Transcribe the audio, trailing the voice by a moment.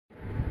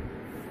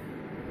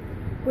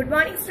Good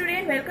morning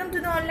student, welcome to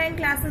the online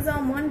classes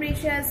of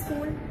Montbretia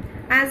school.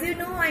 As you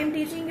know, I am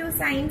teaching you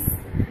science.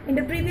 In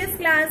the previous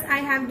class, I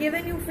have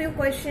given you few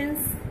questions.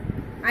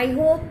 I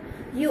hope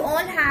you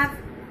all have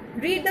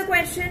read the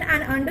question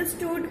and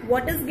understood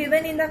what is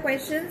given in the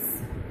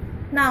questions.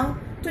 Now,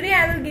 today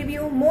I will give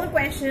you more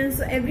questions,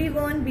 so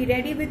everyone be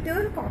ready with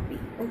your copy,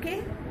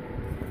 okay?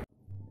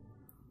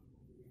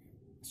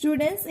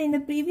 Students, in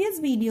the previous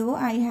video,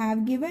 I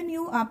have given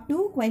you up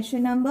to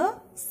question number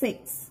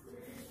 6.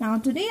 Now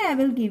today I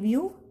will give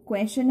you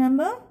question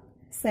number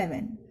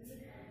 7.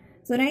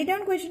 So write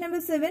down question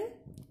number 7.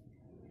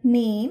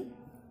 Name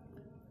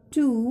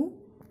 2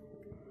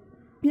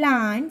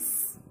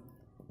 plants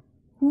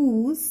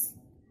whose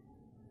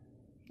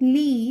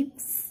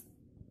leaves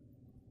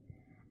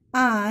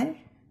are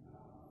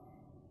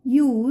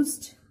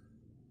used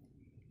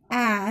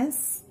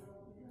as,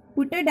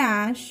 put a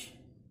dash,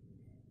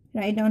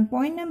 write down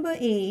point number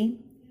A,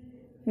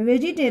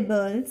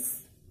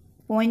 vegetables,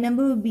 point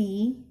number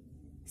B,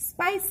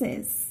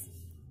 spices.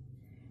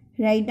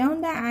 Write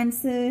down the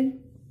answer.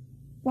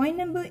 Point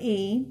number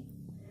A,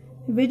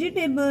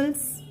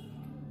 vegetables,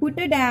 put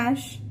a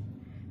dash,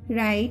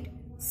 write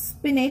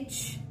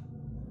spinach,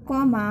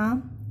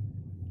 comma,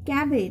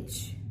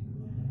 cabbage.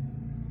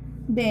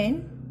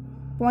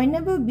 Then point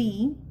number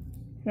B,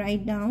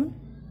 write down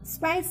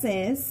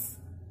spices,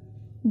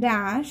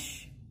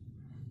 dash,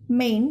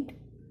 mint,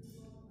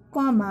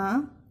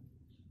 comma,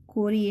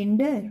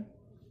 coriander.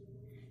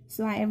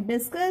 So I have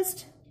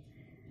discussed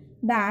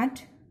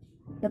that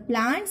the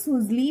plants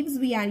whose leaves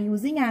we are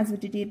using as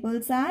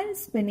vegetables are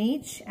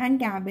spinach and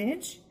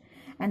cabbage,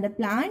 and the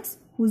plants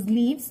whose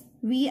leaves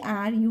we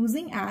are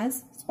using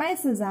as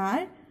spices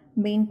are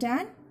mint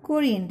and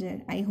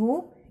coriander. I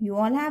hope you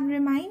all have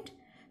remained.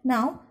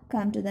 Now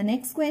come to the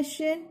next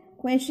question.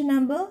 Question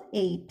number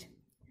 8.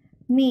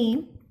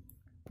 Name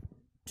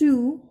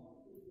 2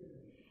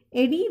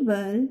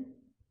 edible,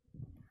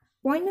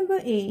 point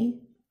number A,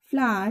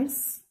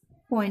 flowers,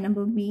 point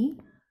number B,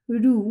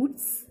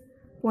 roots,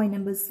 point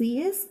number C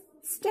is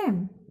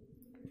stem.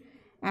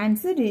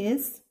 Answer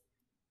is,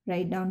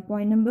 write down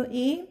point number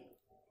A,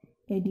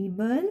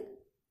 edible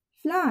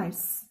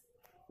flowers,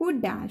 put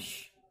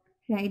dash,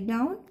 write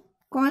down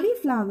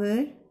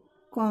cauliflower,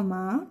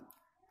 comma,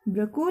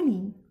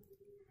 broccoli.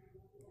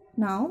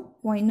 Now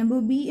point number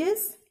B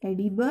is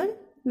edible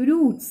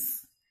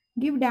roots,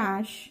 give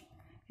dash,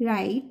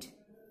 write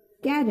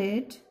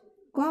carrot,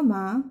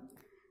 comma,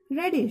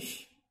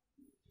 radish.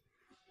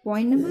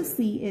 Point number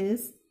C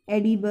is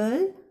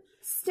edible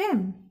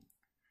stem,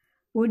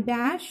 put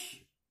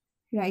dash,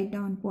 write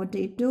down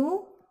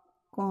potato,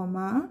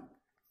 comma,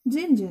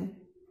 ginger.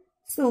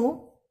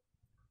 So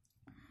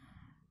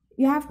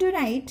you have to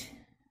write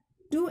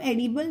 2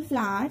 edible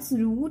flowers,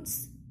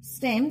 roots,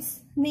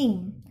 stems,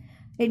 name.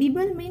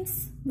 Edible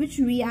means which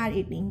we are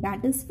eating,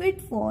 that is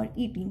fit for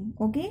eating,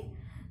 okay?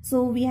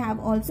 So we have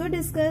also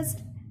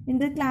discussed in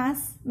the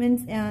class,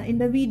 means in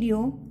the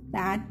video,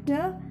 that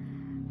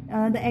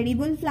the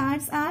edible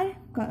flowers are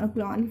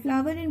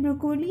cauliflower and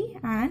broccoli,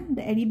 and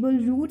the edible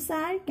roots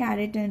are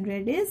carrot and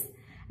radish,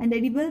 and the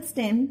edible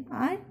stem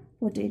are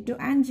potato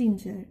and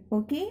ginger,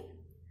 okay?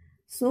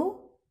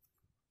 So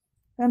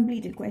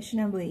completed question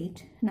number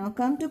 8. Now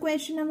come to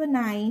question number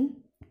 9.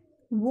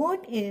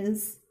 What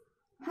is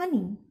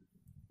honey?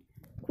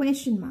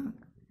 Question mark.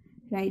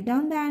 Write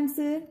down the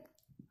answer.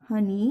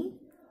 Honey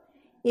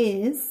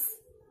is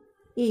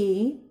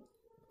a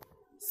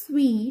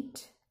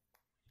sweet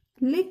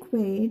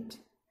liquid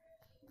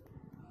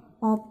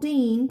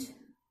obtained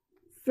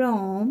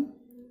from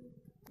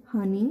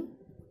honey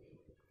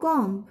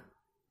comb,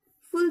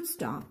 full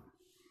stop.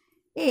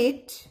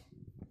 It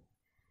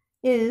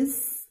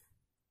is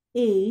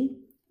a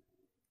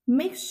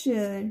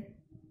mixture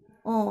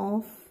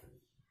of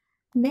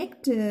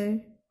nectar,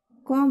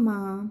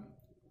 comma,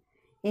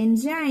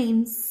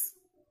 enzymes,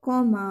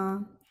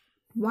 comma,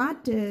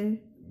 water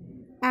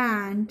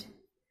and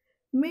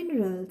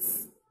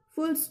minerals,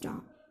 full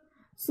stop.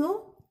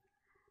 So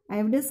I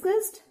have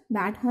discussed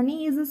that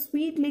honey is a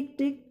sweet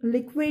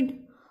liquid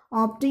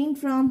obtained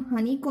from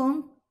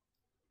honeycomb,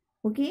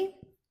 okay,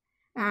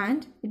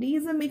 and it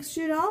is a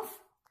mixture of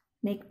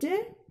nectar,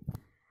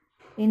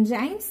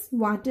 enzymes,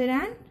 water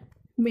and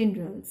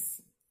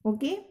minerals,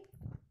 okay.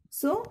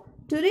 So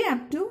today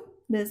up to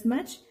this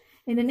much.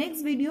 In the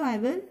next video I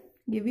will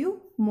give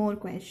you more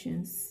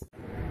questions.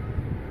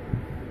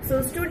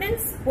 So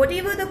students,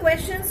 whatever the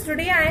questions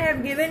today I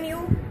have given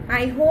you,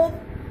 I hope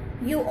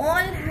you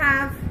all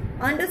have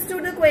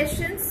understood the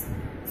questions.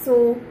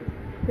 So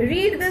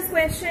read this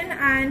question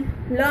and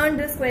learn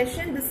this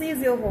question. This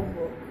is your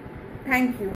homework. Thank you.